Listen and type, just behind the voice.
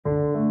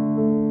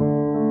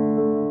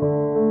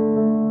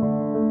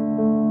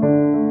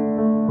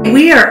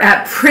We are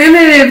at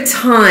Primitive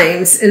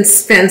Thymes in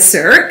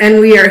Spencer, and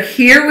we are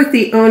here with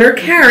the owner,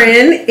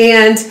 Karen,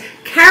 and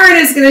Karen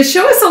is going to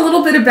show us a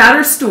little bit about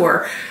her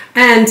store.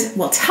 And,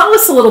 well, tell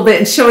us a little bit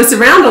and show us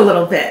around a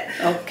little bit.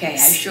 Okay, I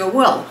sure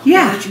will.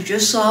 Yeah. As you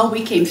just saw,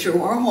 we came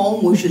through our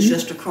home, which is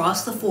just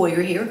across the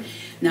foyer here.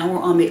 Now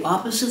we're on the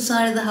opposite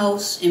side of the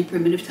house in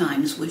Primitive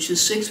Thymes, which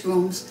is 6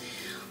 rooms.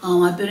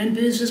 I've been in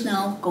business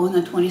now going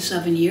on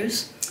 27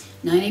 years.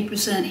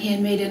 90%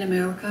 handmade in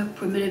America,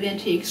 primitive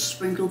antiques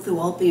sprinkled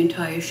throughout the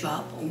entire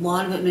shop. A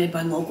lot of it made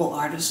by local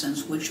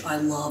artisans, which I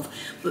love,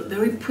 but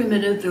very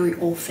primitive, very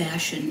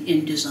old-fashioned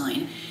in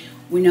design.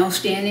 We're now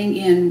standing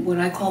in what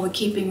I call the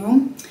keeping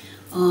room.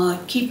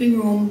 Keeping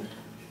room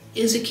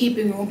is a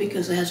keeping room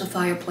because it has a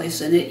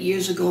fireplace in it.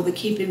 Years ago, the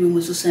keeping room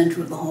was the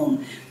center of the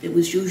home. There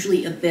was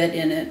usually a bed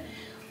in it.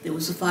 There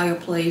was a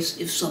fireplace.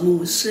 If someone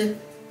was sick,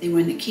 they were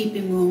in the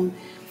keeping room.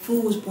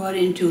 Food was brought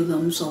into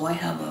them, so I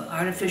have an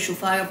artificial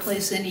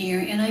fireplace in here,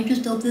 and I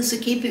just built this a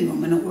keeping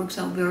room, and it works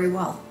out very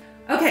well.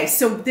 Okay,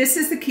 so this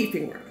is the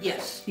keeping room.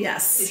 Yes.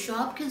 Yes. The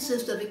shop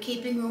consists of a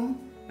keeping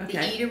room, the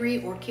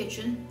eatery or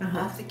kitchen.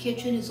 Off the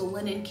kitchen is a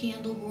linen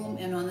candle room,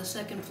 and on the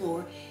second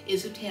floor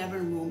is a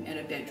tavern room and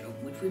a bedroom,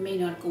 which we may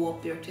not go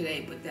up there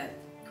today, but that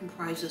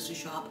comprises the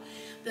shop.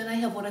 Then I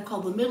have what I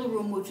call the middle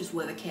room, which is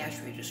where the cash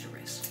register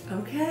is.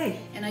 Okay.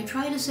 And I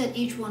try to set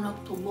each one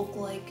up to look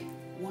like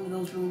one of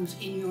those rooms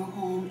in your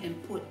home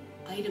and put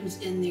items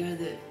in there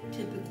that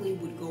typically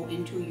would go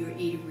into your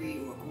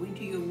eatery or go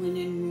into your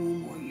linen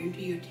room or into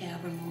your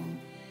tavern room,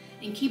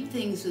 and keep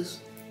things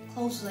as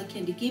close as I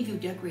can to give you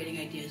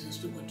decorating ideas as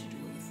to what to do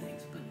with the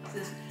things. But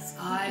this,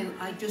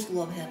 I just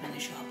love having a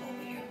shop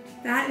over here.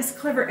 That is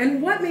clever.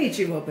 And what made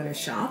you open a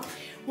shop?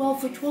 Well,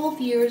 for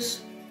 12 years,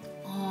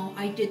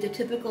 I did the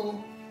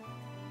typical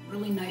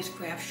really nice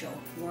craft show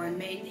where I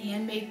made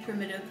handmade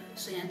primitive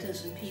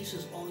Santas and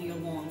pieces all year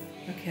long.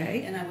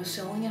 Okay. And I was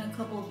selling in a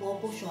couple of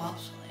local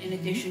shops in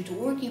addition to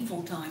working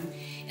full time,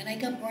 and I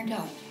got burnt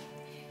out.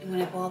 And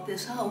when I bought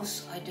this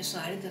house, I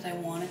decided that I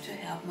wanted to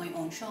have my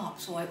own shop.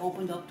 So I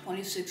opened up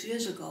 26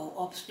 years ago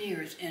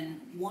upstairs in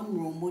one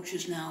room, which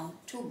is now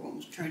 2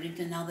 rooms, turned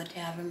into now the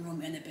tavern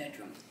room and the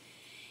bedroom.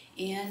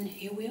 And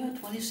here we are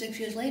 26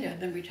 years later.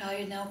 I've been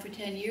retired now for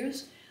 10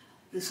 years.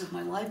 This is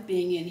my life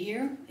being in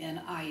here,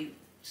 and I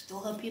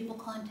still have people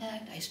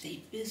contact, I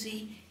stay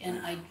busy,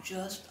 and I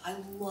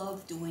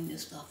love doing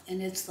this stuff.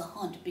 And it's the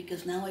hunt,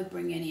 because now I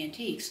bring in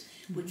antiques,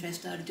 which I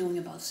started doing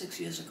about 6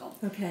 years ago.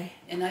 Okay.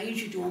 And I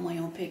usually do all my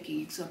own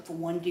picking, except for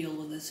one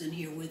dealer that's in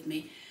here with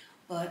me.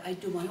 But I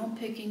do my own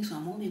picking, so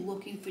I'm only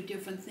looking for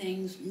different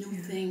things, new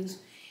things,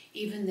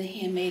 even the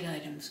handmade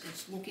items.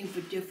 It's looking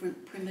for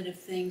different primitive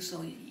things,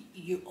 so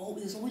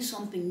there's always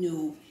something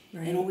new.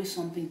 Right. And always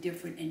something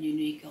different and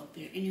unique out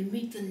there. And you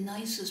meet the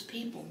nicest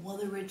people,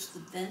 whether it's the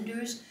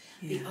vendors,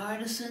 the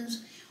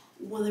artisans,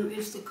 whether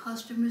it's the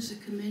customers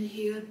that come in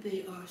here.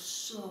 They are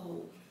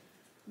so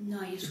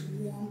nice,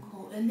 warm,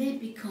 cold, and they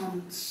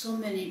become so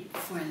many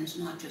friends,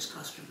 not just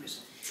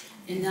customers.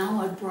 And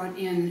now I've brought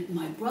in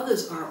my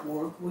brother's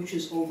artwork, which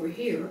is over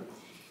here.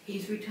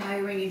 He's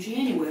retiring in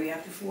January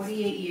after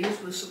 48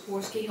 years with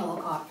Sikorsky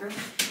helicopter,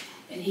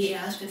 and he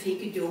asked if he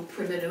could do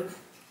primitive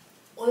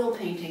oil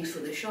paintings for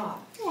the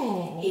shop.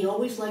 Aww. He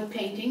always liked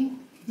painting,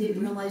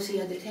 didn't realize he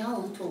had the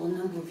talent until a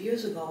number of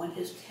years ago, and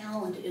his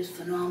talent is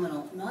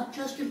phenomenal. Not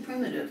just in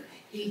primitive,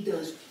 he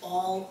does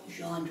all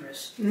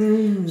genres.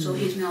 So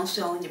he's now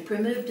selling the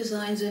primitive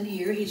designs in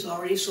here. He's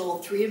already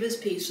sold 3 of his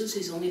pieces.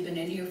 He's only been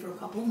in here for a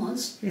couple of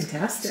months.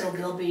 Fantastic. So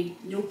there'll be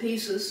new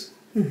pieces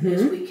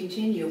as we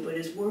continue, but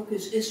his work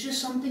is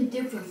just something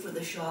different for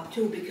the shop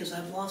too, because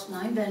I've lost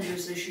 9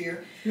 vendors this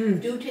year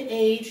due to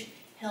age,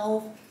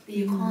 health,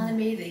 the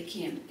economy. They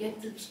can't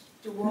get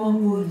the raw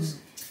goods.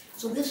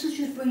 So this is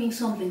just bringing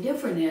something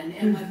different in,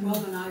 and my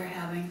brother and I are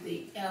having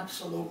the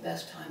absolute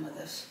best time with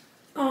this.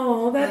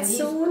 Oh, that's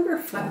so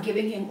wonderful. I'm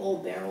giving him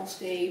old barrel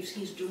staves.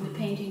 He's doing the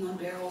painting on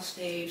barrel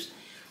staves.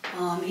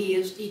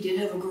 He did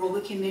have a girl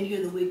that came in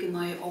here the week of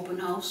my open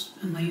house,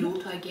 and my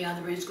Yuletide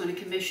gathering is going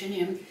to commission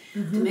him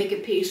to make a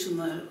piece from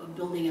a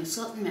building in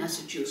Sutton,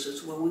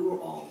 Massachusetts, where we were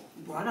all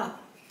brought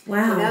up.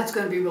 Wow. So that's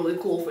going to be really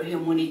cool for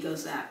him when he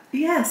does that.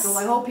 Yes. So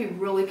I hope he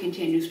really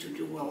continues to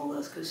do well with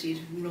us, because he's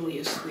really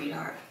a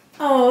sweetheart.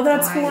 Oh,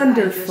 that's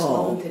wonderful. I just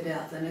love him to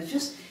death, and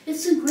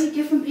it's some great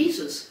different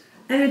pieces.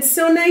 And it's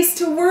so nice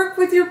to work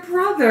with your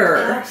brother.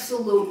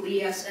 Absolutely,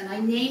 yes. And I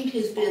named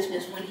his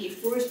business when he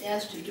first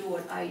asked to do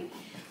it.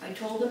 I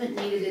told him it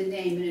needed a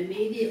name, and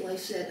immediately I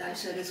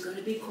said it's going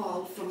to be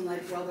called From My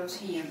Brother's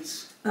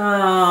Hands.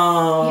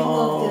 Oh. He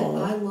loved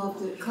it. I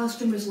loved it.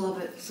 Customers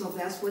love it. So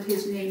that's what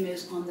his name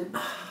is on the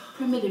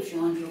primitive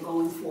genre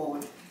going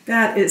forward.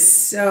 That is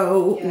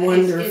so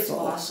wonderful. It's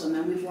awesome,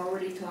 and we've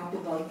already talked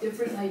about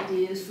different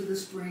ideas for the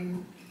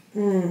spring.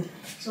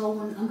 So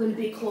I'm going to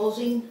be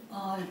closing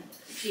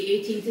the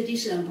 18th of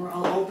December.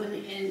 I'll open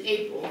in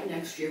April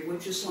next year,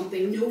 which is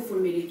something new for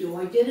me to do.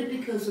 I did it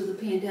because of the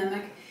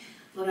pandemic,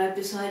 but I've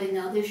decided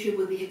now this year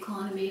with the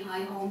economy,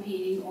 high home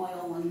heating,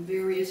 oil, and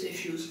various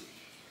issues,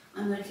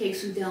 I'm going to take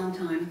some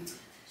downtime.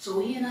 So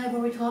he and I have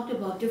already talked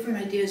about different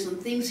ideas and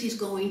things he's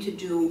going to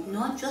do,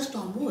 not just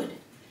on wood,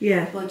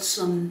 Yeah. but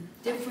some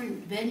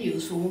different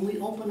venues for when we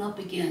open up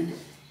again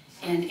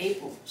in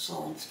April.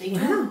 So stay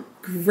tuned. Wow,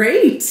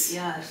 great.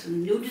 Yeah,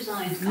 some new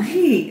designs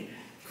coming.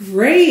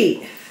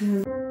 Great.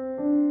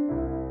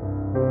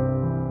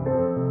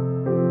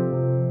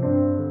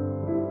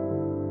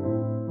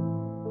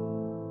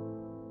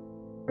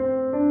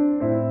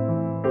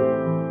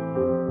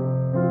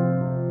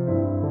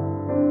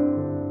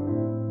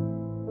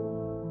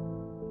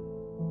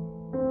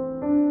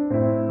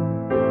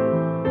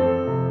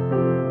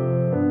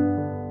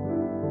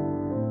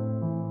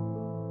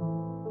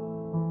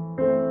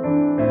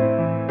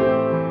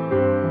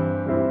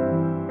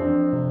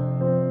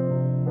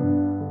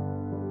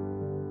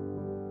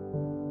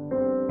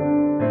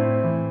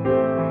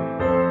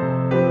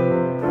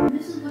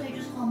 This is what I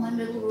just call my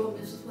middle room.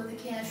 This is where the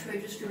cash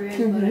register is,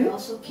 but I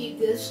also keep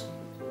this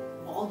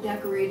all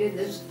decorated.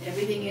 There's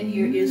everything in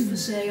here is for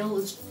sale.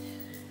 It's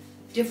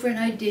different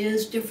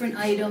ideas, different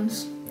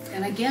items.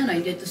 And again, I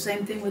did the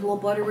same thing with a little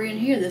buttery in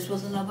here. This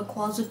was another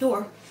closet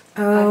door.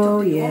 Oh, I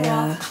took the door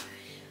yeah. off.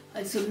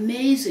 It's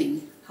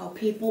amazing how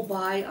people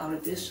buy out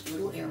of this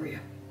little area.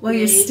 Well,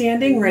 you're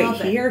standing right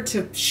love it. here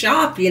to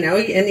shop, you know,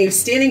 and you're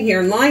standing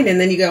here in line, and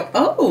then you go,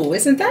 oh,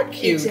 isn't that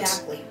cute?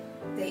 Exactly.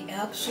 They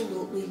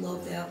absolutely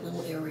love that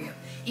little area.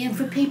 And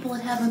for people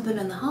that haven't been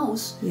in the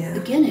house, Yeah.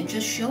 again, it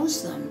just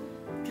shows them.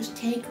 Just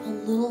take a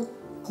little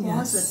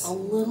closet, Yes. a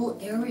little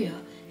area,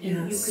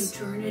 and Yes. you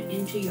can turn it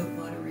into your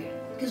buttery.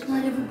 Because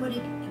not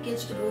everybody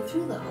gets to go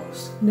through the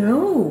house.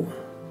 No.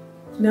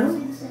 No.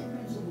 See the same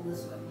principle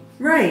this way.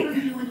 Right. We're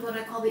doing what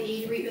I call the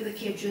eatery or the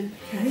kitchen.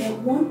 Okay. At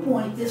one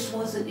point, this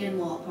was an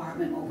in-law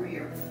apartment over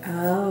here.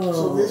 Oh.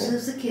 So this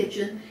is the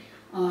kitchen.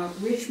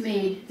 Rich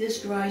made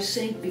this dry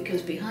sink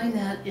because behind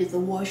that is the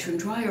washer and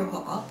dryer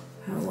hookup.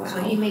 Oh, wow.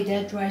 So he made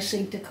that dry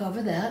sink to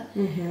cover that.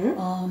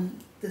 Mm-hmm.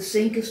 The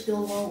sink is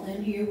still all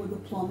in here with the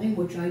plumbing,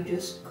 which I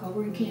just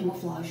cover and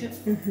camouflage it.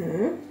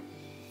 Mm-hmm.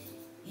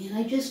 And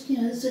I just,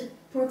 you know, it's a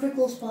perfect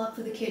little spot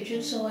for the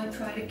kitchen, so I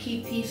try to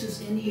keep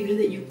pieces in here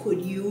that you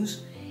could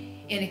use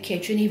in a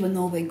kitchen, even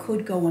though they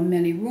could go in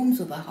many rooms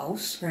of the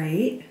house.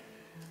 Right.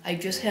 I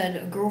just had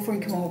a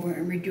girlfriend come over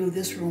and redo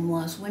this room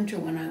last winter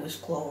when I was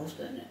closed,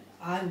 and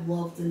I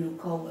love the new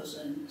colors,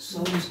 and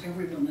so does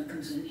everyone that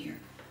comes in here.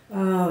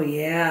 Oh,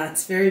 yeah.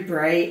 It's very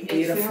bright.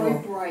 Beautiful. It's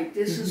very bright.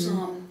 This is,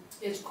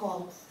 it's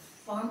called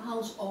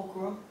Farmhouse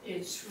Okra.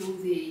 It's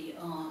through the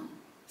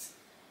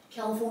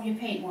California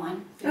paint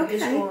line, the Okay.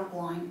 historic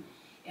line,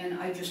 and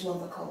I just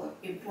love the color.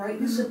 It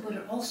brightens it, but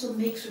it also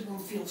makes the room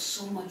feel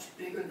so much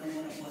bigger than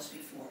what it was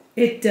before.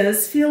 It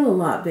does feel a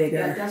lot bigger.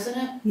 Yeah, doesn't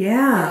it? Yeah.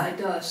 Yeah, it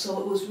does. So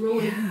it was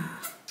really, Yeah.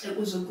 it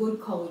was a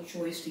good color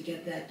choice to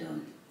get that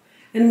done.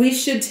 And we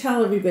should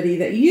tell everybody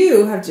that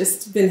you have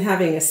just been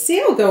having a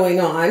sale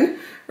going on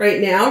right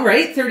now,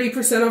 right?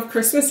 30% off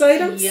Christmas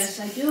items? Yes,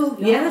 I do.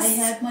 Yeah, Yes. I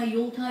had my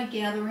Yuletide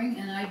gathering,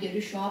 and I did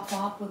a shop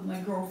hop with my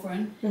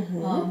girlfriend,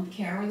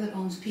 Kara, that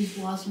owns Peace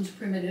Blossoms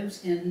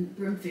Primitives in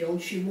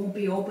Brimfield. She won't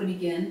be open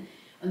again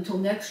until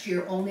next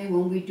year, only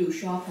when we do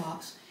shop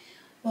hops.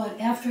 But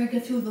after I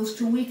get through those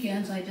 2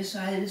 weekends, I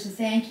decided as a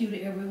thank you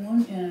to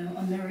everyone,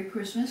 a Merry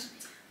Christmas,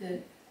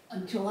 that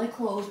until I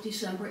close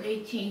December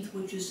 18th,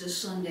 which is this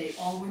Sunday,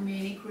 all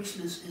remaining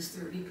Christmas is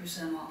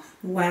 30% off.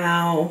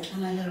 Wow.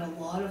 And I had a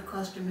lot of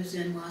customers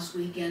in last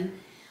weekend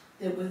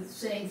that were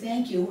saying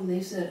thank you, and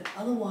they said,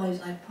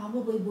 otherwise I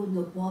probably wouldn't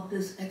have bought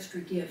this extra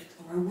gift,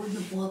 or I wouldn't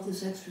have bought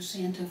this extra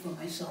Santa for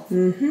myself.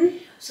 Mm-hmm.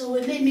 So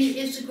it made me,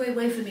 it's a great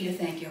way for me to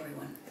thank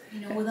everyone.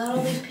 You know, without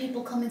all these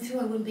people coming through,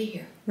 I wouldn't be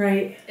here.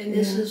 Right. And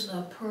this is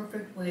a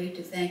perfect way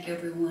to thank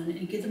everyone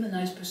and give them a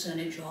nice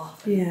percentage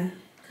off. Yeah.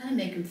 Kind of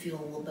make them feel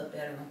a little bit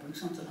better and bring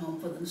something home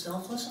for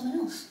themselves or someone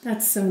else.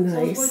 That's so So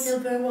it worked nice.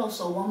 out very well.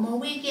 So one more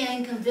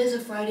weekend, come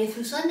visit Friday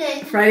through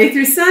Sunday. Friday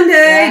through Sunday,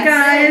 That's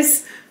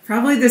guys.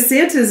 Probably the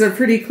Santas are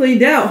pretty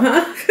cleaned out,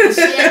 huh?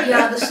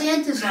 Yeah, the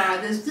Santas are.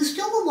 There's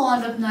still a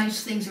lot of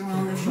nice things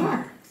around the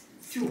shop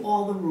through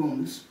all the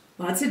rooms.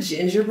 Lots of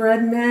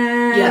gingerbread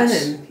men.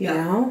 Yes, And, you yeah.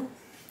 know.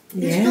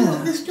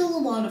 There's still a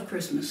lot of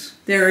Christmas.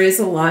 There is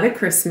a lot of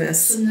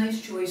Christmas. Some nice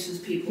choices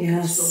people can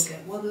Yes. still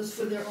get, whether it's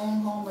for their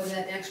own home or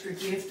that extra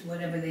gift,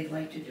 whatever they'd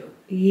like to do.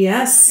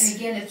 Yes. And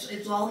again,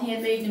 it's all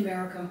handmade in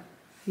America.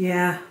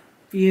 Yeah.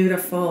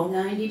 Beautiful.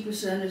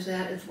 90% of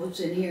that is what's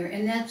in here,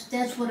 and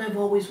that's what I've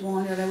always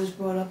wanted. I was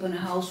brought up in a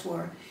house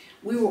where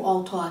we were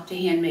all taught to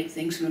hand make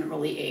things from an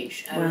early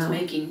age. I was Wow.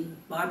 making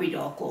Barbie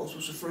doll clothes.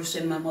 Was the first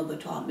thing my mother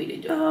taught me to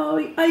do. Oh,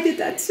 I did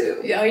that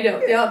too. Yeah, I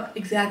know. Yeah,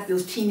 exactly.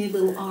 Those teeny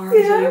little arms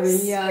Yes, and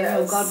everything. Yeah, I know.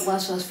 yes. God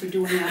bless us for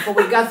doing that. But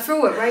we got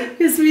through it, right?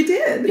 Yes, we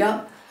did.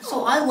 Yep.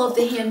 So I love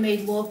the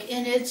handmade look,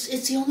 and it's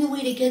the only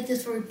way to get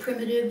this very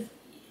primitive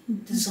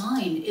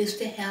design is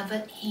to have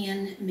it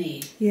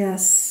handmade.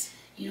 Yes.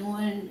 You know,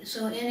 and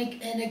so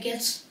and it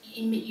gets,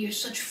 you're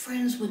such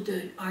friends with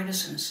the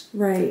artisans.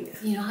 Right.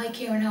 You know, hi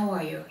Karen, how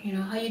are you? You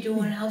know, how you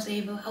doing? How's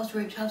Ava? How's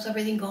Rich? How's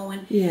everything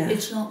going? Yeah.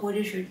 It's not what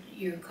is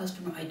your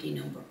customer ID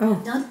number. Oh.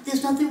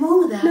 There's nothing wrong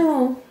with that.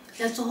 No.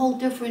 that's a whole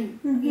different,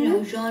 you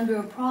know, genre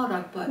of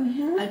product, but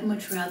I'd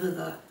much rather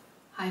the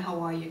hi,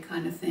 how are you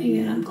kind of thing,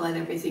 and I'm glad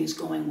everything's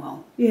going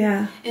well.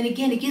 Yeah. And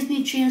again, it gives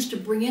me a chance to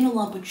bring in a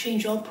lot, but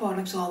change out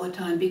products all the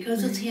time.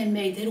 Because it's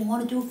handmade, they don't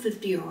want to do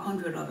 50 or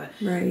 100 of it.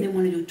 Right. They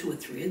want to do 2 or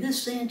 3 of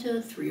this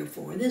Santa, 3 or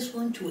 4 of this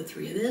one, 2 or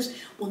 3 of this.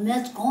 When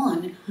that's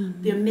gone,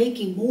 they're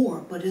making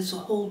more, but it's a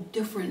whole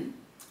different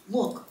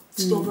look.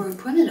 It's still very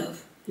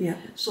primitive. Yeah.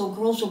 So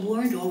girls have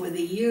learned over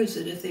the years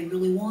that if they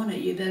really want it,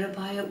 you better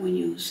buy it when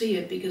you see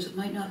it, because it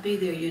might not be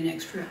there your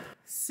next trip.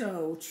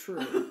 So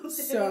true.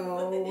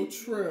 So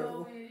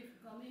true.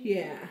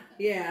 Yeah,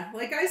 yeah.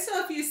 Like I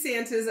saw a few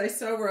Santas I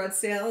saw were on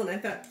sale, and I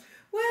thought,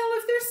 well,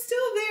 if they're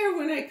still there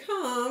when I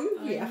come,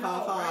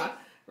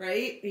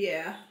 right?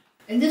 Yeah.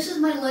 And this is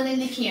my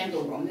linen and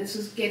candle room. This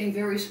is getting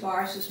very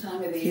sparse this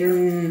time of the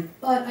year.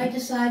 But I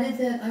decided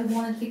that I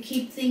wanted to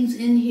keep things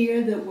in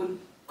here that would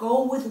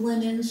go with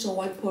linen, so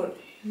I put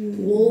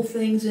wool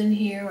things in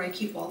here. I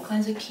keep all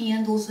kinds of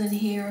candles in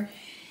here.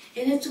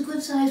 And it's a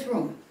good sized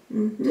room.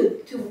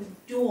 To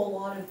do a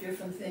lot of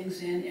different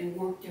things in and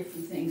work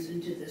different things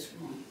into this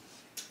room.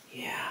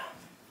 Yeah,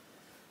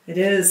 it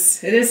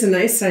is. It is a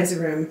nice size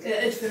room.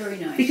 It's very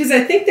nice. Because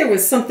I think there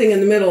was something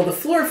in the middle of the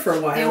floor for a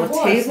while,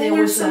 table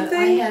or something.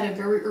 I had a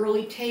very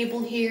early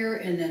table here,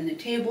 and then the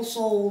table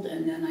sold,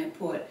 and then I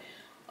put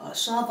a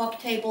sawbuck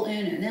table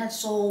in, and that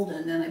sold,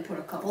 and then I put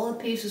a couple of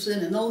pieces in,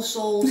 and those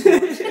sold. So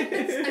it's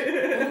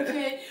like,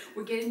 okay,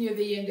 we're getting near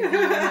the end of the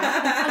year.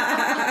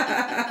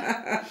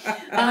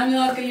 I'm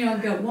not going to,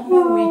 I've got one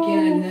more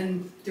weekend, and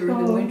then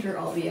during the winter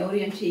I'll be out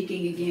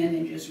antiquing again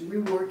and just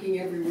reworking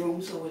every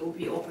room so it'll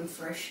be open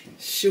fresh.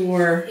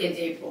 Sure. In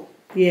April.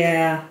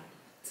 Yeah,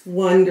 it's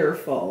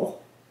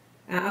wonderful.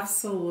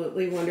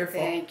 Absolutely wonderful.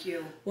 Thank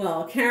you.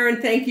 Well,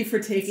 Karen, thank you for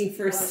taking us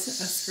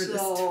for this tour.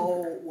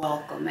 So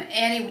welcome.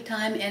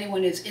 Anytime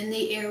anyone is in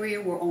the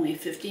area, we're only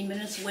 15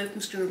 minutes away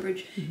from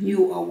Sturbridge.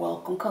 You are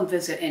welcome. Come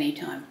visit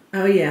anytime.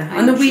 Oh yeah,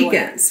 on the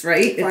weekends,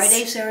 right?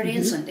 Friday, Saturday,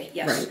 and Sunday.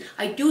 Yes, right.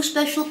 I do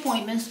special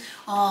appointments.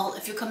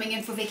 If you're coming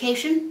in for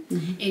vacation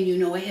and you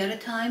know ahead of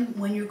time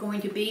when you're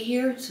going to be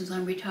here, since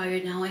I'm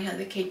retired now, I have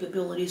the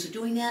capabilities of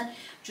doing that.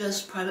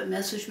 Just private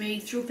message me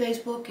through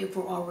Facebook if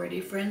we're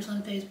already friends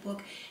on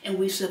Facebook, and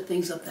we set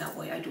things up that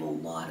way. I do a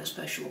lot of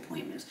special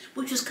appointments,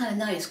 which is kind of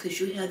nice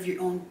because you have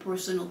your own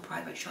personal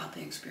private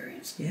shopping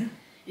experience. Yeah.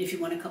 If you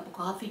want a cup of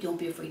coffee, don't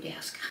be afraid to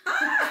ask.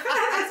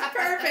 That's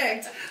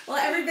perfect. Well,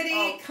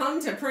 everybody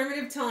come to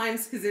Primitive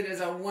Thymes because it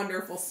is a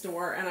wonderful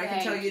store, and I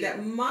can tell you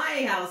that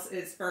my house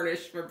is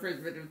furnished for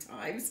Primitive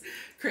Thymes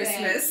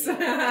Christmas.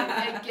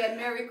 And again,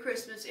 Merry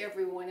Christmas,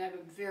 everyone. Have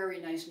a very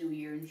nice New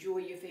Year. Enjoy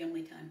your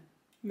family time.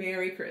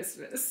 Merry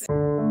Christmas.